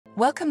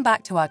Welcome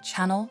back to our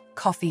channel,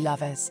 Coffee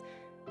Lovers.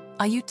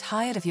 Are you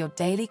tired of your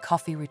daily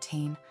coffee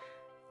routine?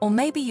 Or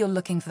maybe you're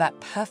looking for that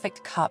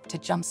perfect cup to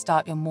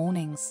jumpstart your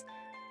mornings?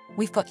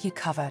 We've got you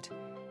covered.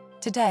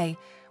 Today,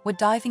 we're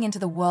diving into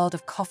the world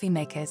of coffee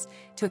makers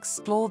to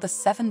explore the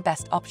 7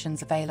 best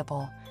options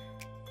available.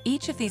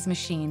 Each of these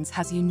machines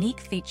has unique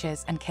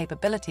features and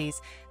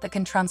capabilities that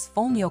can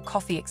transform your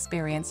coffee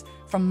experience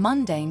from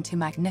mundane to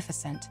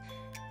magnificent.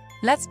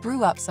 Let's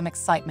brew up some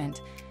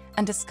excitement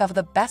and discover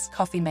the best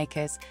coffee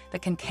makers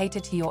that can cater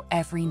to your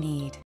every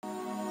need.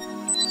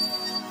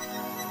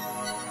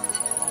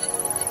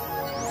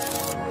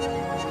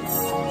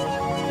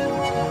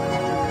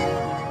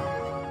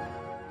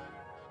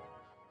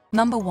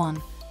 Number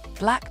 1.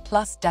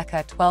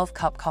 Black+Decker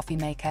 12-cup coffee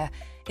maker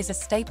is a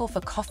staple for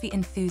coffee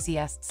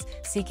enthusiasts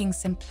seeking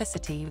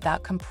simplicity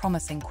without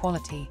compromising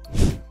quality.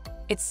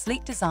 Its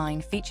sleek design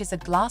features a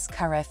glass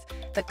carafe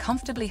that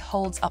comfortably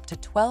holds up to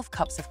 12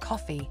 cups of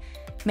coffee,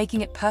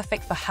 making it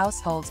perfect for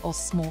households or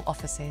small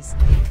offices.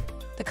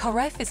 The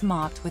carafe is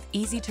marked with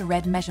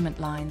easy-to-read measurement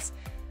lines,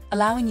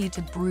 allowing you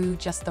to brew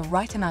just the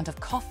right amount of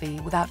coffee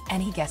without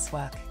any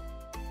guesswork.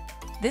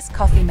 This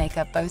coffee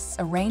maker boasts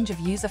a range of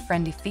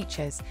user-friendly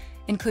features,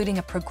 including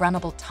a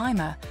programmable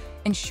timer,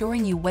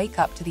 ensuring you wake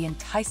up to the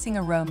enticing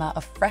aroma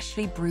of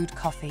freshly brewed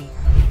coffee.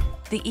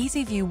 The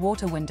Easy View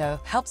water window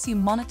helps you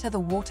monitor the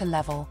water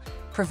level,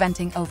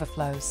 preventing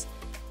overflows.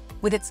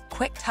 With its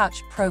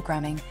quick-touch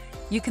programming,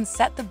 you can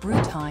set the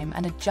brew time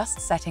and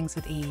adjust settings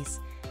with ease.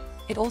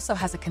 It also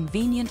has a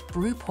convenient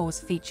brew pause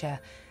feature,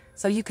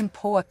 so you can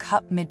pour a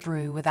cup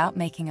mid-brew without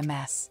making a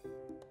mess.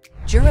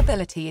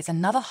 Durability is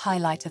another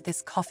highlight of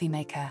this coffee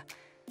maker.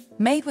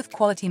 Made with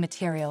quality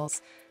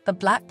materials, the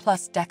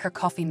Black+Decker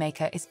coffee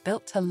maker is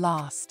built to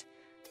last.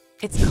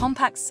 Its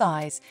compact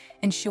size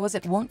ensures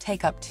it won't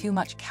take up too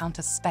much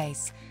counter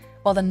space,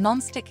 while the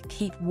non-stick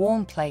Keep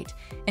Warm plate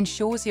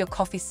ensures your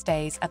coffee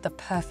stays at the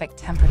perfect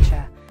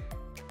temperature.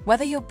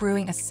 Whether you're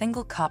brewing a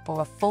single cup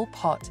or a full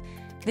pot,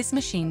 this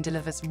machine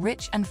delivers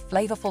rich and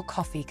flavorful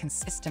coffee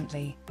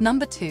consistently.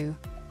 Number 2.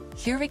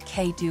 Keurig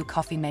K-Do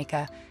coffee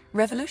maker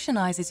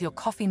revolutionizes your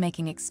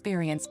coffee-making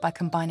experience by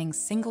combining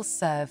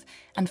single-serve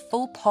and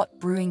full-pot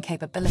brewing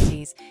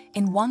capabilities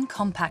in one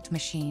compact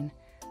machine.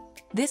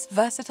 This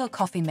versatile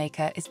coffee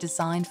maker is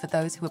designed for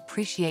those who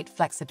appreciate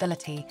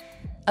flexibility,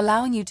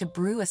 allowing you to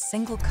brew a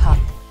single cup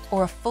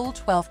or a full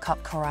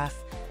 12-cup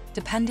carafe,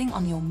 depending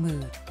on your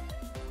mood.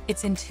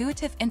 Its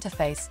intuitive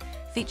interface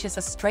features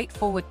a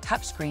straightforward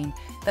touchscreen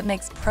that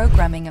makes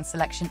programming and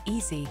selection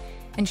easy,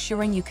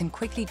 ensuring you can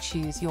quickly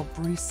choose your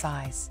brew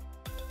size.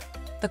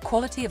 The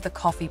quality of the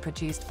coffee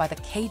produced by the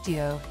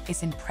K-Do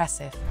is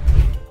impressive.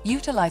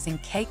 Utilizing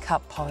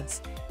K-Cup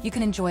pods, you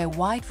can enjoy a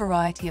wide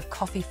variety of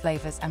coffee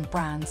flavors and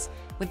brands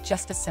with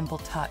just a simple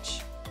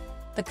touch.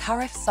 The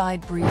carafe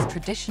side brews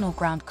traditional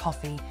ground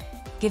coffee,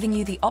 giving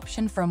you the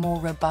option for a more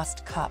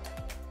robust cup.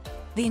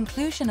 The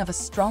inclusion of a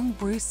strong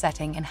brew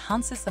setting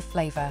enhances the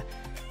flavor,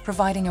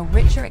 providing a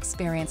richer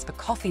experience for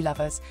coffee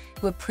lovers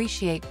who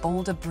appreciate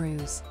bolder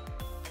brews.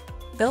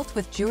 Built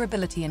with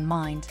durability in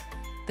mind,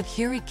 the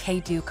Keurig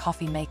K-Do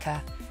coffee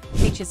maker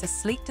features a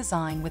sleek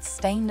design with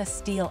stainless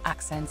steel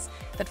accents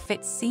that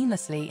fit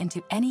seamlessly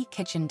into any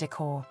kitchen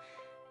decor.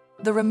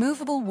 The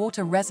removable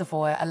water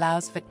reservoir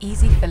allows for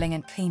easy filling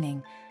and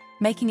cleaning,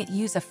 making it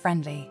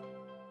user-friendly.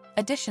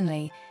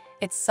 Additionally,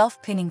 its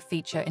self-cleaning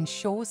feature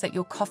ensures that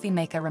your coffee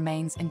maker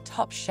remains in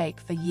top shape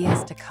for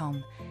years to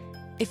come.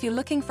 If you're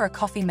looking for a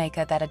coffee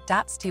maker that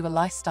adapts to your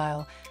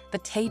lifestyle, the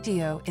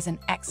K-Do is an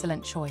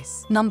excellent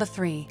choice. Number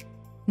 3.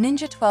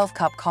 Ninja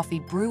 12-Cup Coffee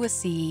Brewer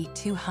CE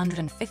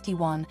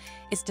 251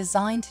 is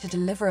designed to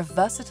deliver a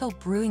versatile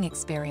brewing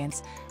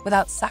experience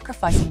without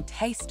sacrificing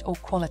taste or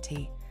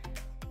quality.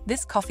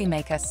 This coffee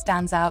maker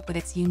stands out with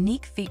its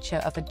unique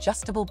feature of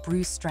adjustable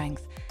brew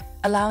strength,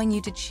 allowing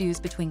you to choose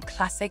between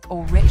classic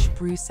or rich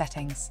brew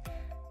settings.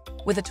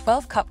 With a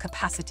 12-cup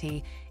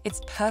capacity,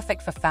 it's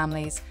perfect for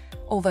families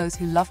or those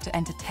who love to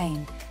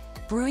entertain,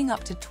 brewing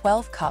up to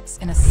 12 cups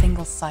in a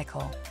single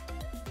cycle.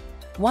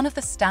 One of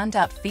the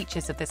standout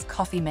features of this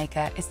coffee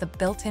maker is the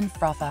built-in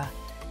frother.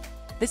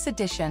 This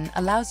addition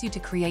allows you to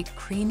create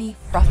creamy,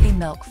 frothy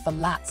milk for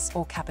lattes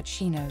or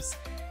cappuccinos,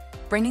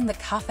 bringing the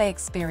cafe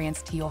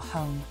experience to your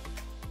home.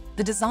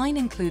 The design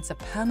includes a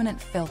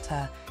permanent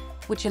filter,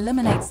 which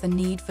eliminates the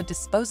need for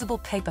disposable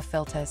paper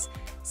filters,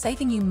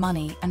 saving you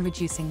money and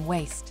reducing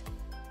waste.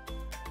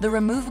 The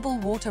removable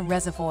water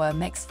reservoir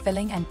makes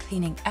filling and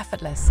cleaning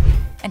effortless,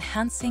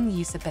 enhancing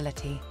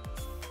usability.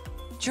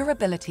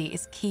 Durability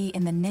is key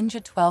in the Ninja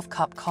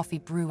 12-Cup Coffee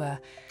Brewer,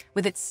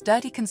 with its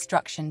sturdy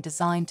construction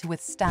designed to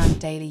withstand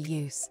daily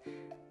use.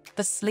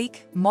 The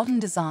sleek, modern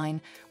design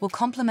will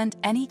complement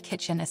any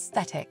kitchen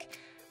aesthetic,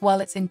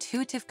 while its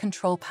intuitive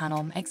control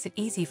panel makes it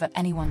easy for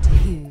anyone to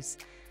use.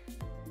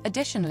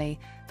 Additionally,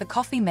 the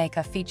coffee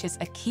maker features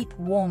a Keep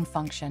Warm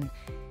function,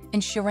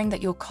 ensuring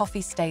that your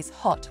coffee stays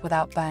hot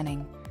without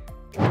burning.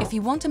 If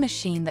you want a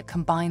machine that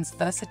combines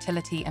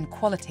versatility and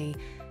quality,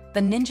 the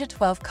Ninja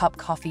 12-Cup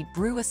Coffee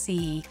Brewer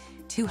CE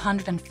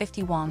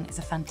 251 is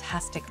a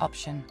fantastic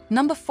option.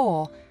 Number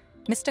 4.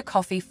 Mr.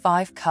 Coffee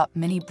 5-Cup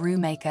Mini Brew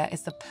Maker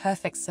is the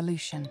perfect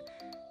solution.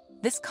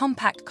 This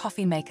compact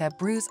coffee maker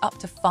brews up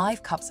to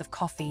 5 cups of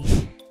coffee,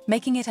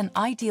 making it an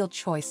ideal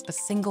choice for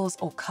singles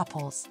or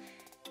couples.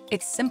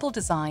 Its simple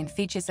design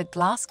features a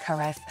glass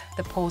carafe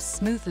that pours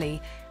smoothly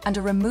and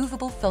a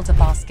removable filter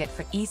basket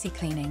for easy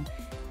cleaning,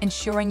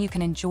 ensuring you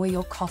can enjoy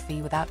your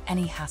coffee without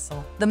any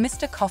hassle. The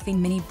Mr. Coffee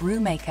Mini Brew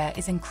Maker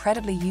is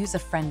incredibly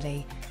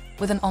user-friendly,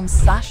 with an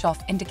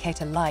on/off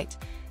indicator light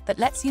that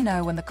lets you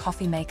know when the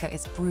coffee maker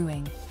is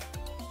brewing.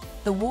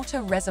 The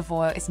water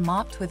reservoir is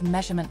marked with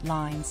measurement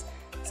lines,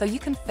 so you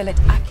can fill it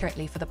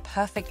accurately for the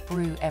perfect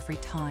brew every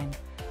time.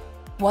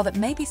 While it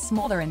may be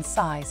smaller in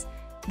size,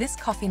 this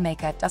coffee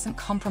maker doesn't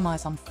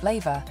compromise on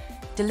flavor,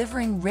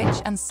 delivering rich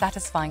and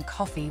satisfying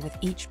coffee with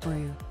each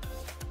brew.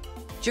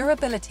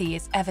 Durability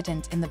is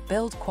evident in the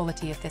build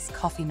quality of this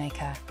coffee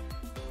maker.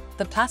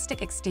 The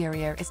plastic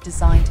exterior is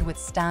designed to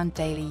withstand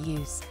daily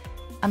use,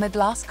 and the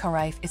glass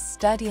carafe is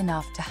sturdy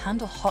enough to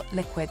handle hot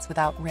liquids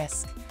without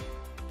risk.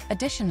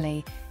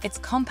 Additionally, its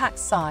compact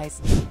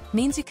size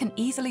means you can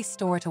easily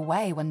store it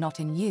away when not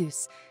in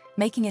use,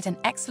 making it an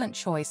excellent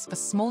choice for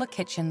smaller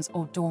kitchens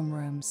or dorm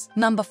rooms.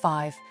 Number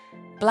 5.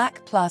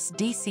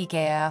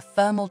 Black+Decker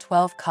Thermal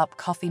 12-Cup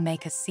Coffee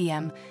Maker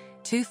CM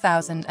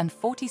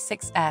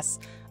 2046S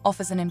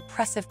offers an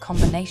impressive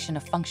combination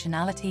of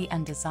functionality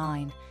and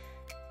design.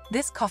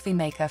 This coffee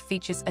maker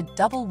features a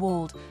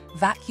double-walled,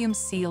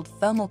 vacuum-sealed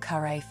thermal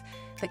carafe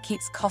that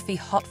keeps coffee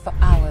hot for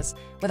hours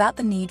without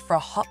the need for a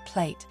hot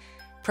plate,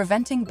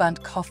 preventing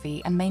burnt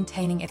coffee and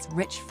maintaining its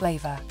rich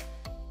flavor.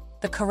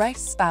 The carafe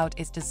spout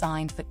is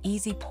designed for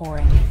easy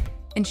pouring,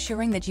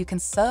 ensuring that you can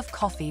serve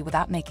coffee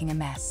without making a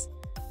mess.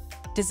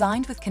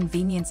 Designed with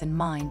convenience in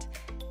mind,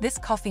 this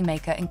coffee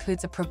maker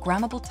includes a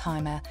programmable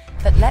timer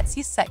that lets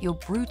you set your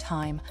brew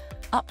time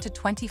up to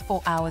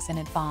 24 hours in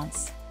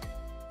advance.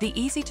 The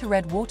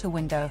easy-to-read water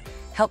window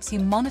helps you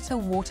monitor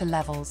water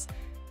levels,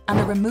 and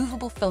the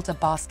removable filter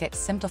basket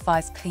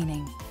simplifies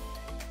cleaning.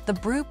 The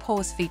Brew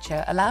Pause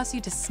feature allows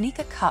you to sneak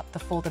a cup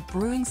before the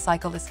brewing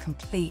cycle is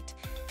complete,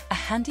 a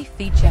handy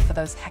feature for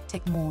those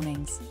hectic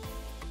mornings.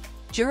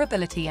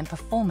 Durability and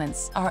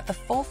performance are at the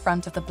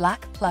forefront of the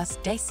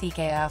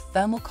Black+Decker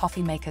thermal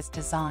coffee maker's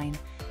design.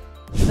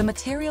 The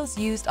materials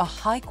used are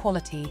high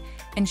quality,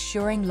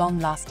 ensuring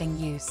long-lasting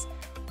use.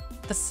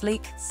 The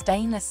sleek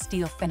stainless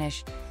steel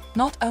finish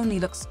not only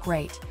looks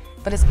great,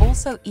 but is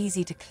also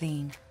easy to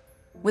clean.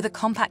 With a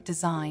compact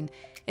design,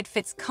 it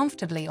fits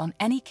comfortably on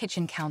any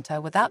kitchen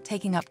counter without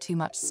taking up too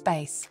much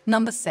space.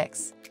 Number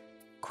 6.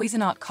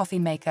 Cuisinart Coffee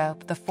Maker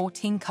with the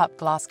 14-cup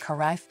glass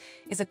carafe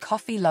is a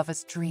coffee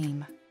lover's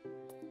dream.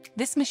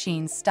 This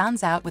machine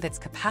stands out with its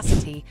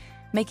capacity,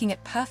 making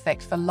it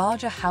perfect for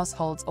larger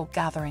households or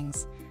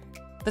gatherings.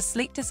 The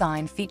sleek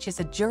design features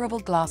a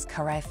durable glass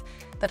carafe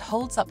that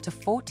holds up to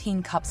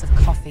 14 cups of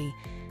coffee,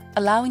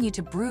 allowing you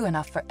to brew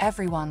enough for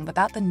everyone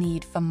without the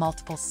need for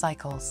multiple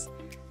cycles.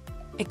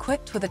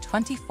 Equipped with a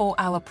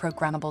 24-hour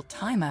programmable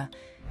timer,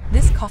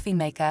 this coffee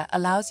maker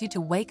allows you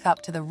to wake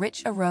up to the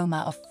rich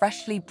aroma of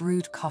freshly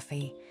brewed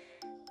coffee.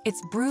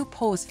 Its Brew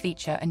Pause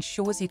feature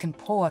ensures you can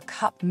pour a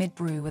cup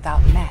mid-brew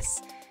without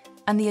mess,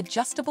 and the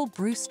adjustable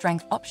brew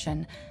strength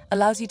option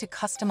allows you to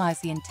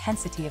customize the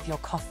intensity of your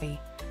coffee.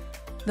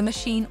 The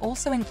machine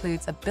also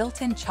includes a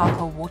built-in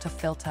charcoal water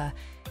filter,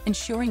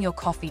 ensuring your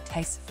coffee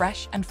tastes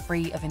fresh and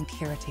free of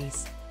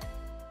impurities.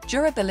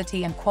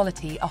 Durability and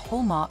quality are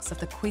hallmarks of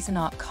the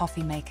Cuisinart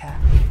coffee maker.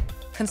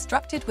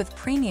 Constructed with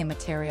premium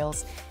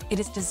materials,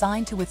 it is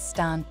designed to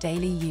withstand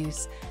daily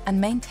use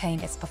and maintain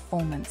its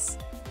performance.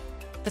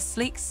 The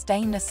sleek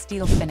stainless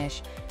steel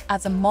finish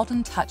adds a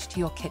modern touch to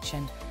your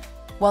kitchen,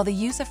 while the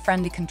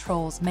user-friendly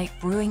controls make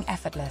brewing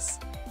effortless.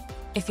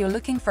 If you're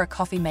looking for a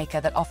coffee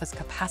maker that offers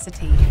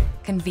capacity,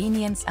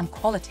 convenience, and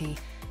quality,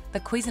 the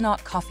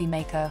Cuisinart coffee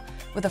maker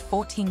with a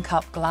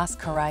 14-cup glass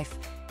carafe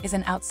is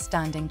an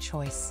outstanding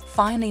choice.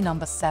 Finally,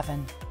 number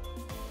 7.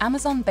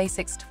 Amazon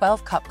Basics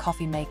 12-cup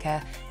coffee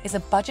maker is a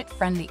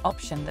budget-friendly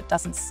option that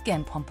doesn't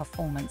skimp on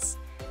performance.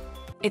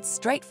 Its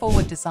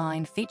straightforward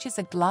design features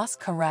a glass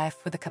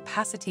carafe with a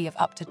capacity of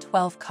up to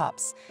 12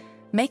 cups,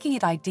 making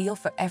it ideal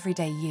for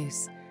everyday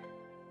use.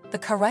 The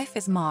carafe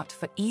is marked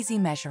for easy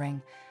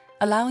measuring,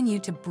 allowing you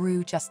to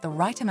brew just the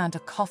right amount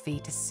of coffee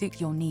to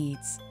suit your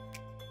needs.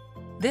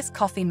 This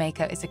coffee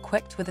maker is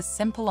equipped with a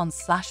simple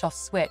on/off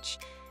switch,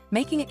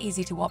 making it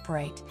easy to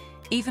operate,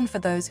 even for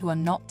those who are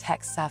not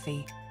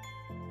tech-savvy.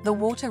 The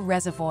water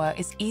reservoir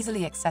is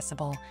easily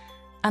accessible,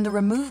 and the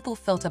removable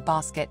filter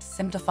basket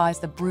simplifies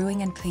the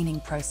brewing and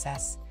cleaning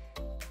process.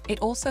 It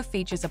also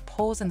features a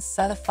pause and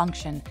cellar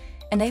function,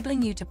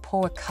 enabling you to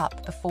pour a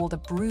cup before the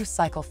brew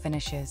cycle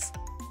finishes.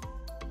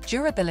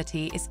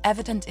 Durability is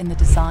evident in the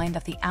design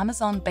of the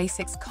Amazon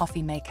Basics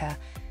coffee maker,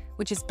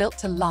 which is built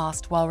to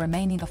last while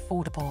remaining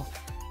affordable.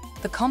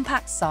 The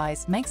compact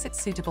size makes it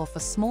suitable for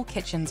small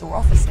kitchens or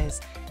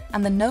offices,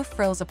 and the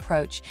no-frills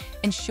approach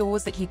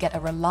ensures that you get a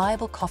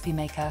reliable coffee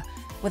maker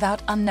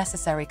without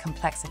unnecessary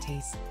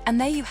complexities. And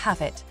there you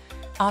have it,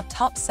 Our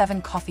top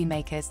 7 coffee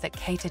makers that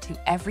cater to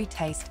every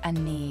taste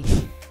and need.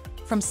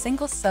 From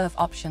single-serve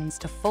options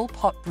to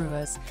full-pot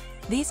brewers,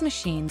 these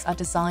machines are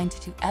designed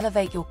to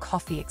elevate your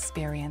coffee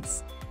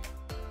experience.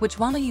 Which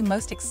one are you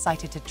most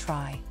excited to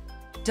try?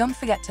 Don't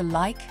forget to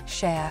like,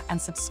 share, and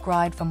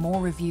subscribe for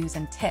more reviews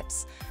and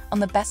tips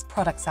on the best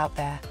products out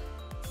there.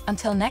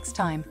 Until next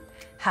time,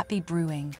 happy brewing!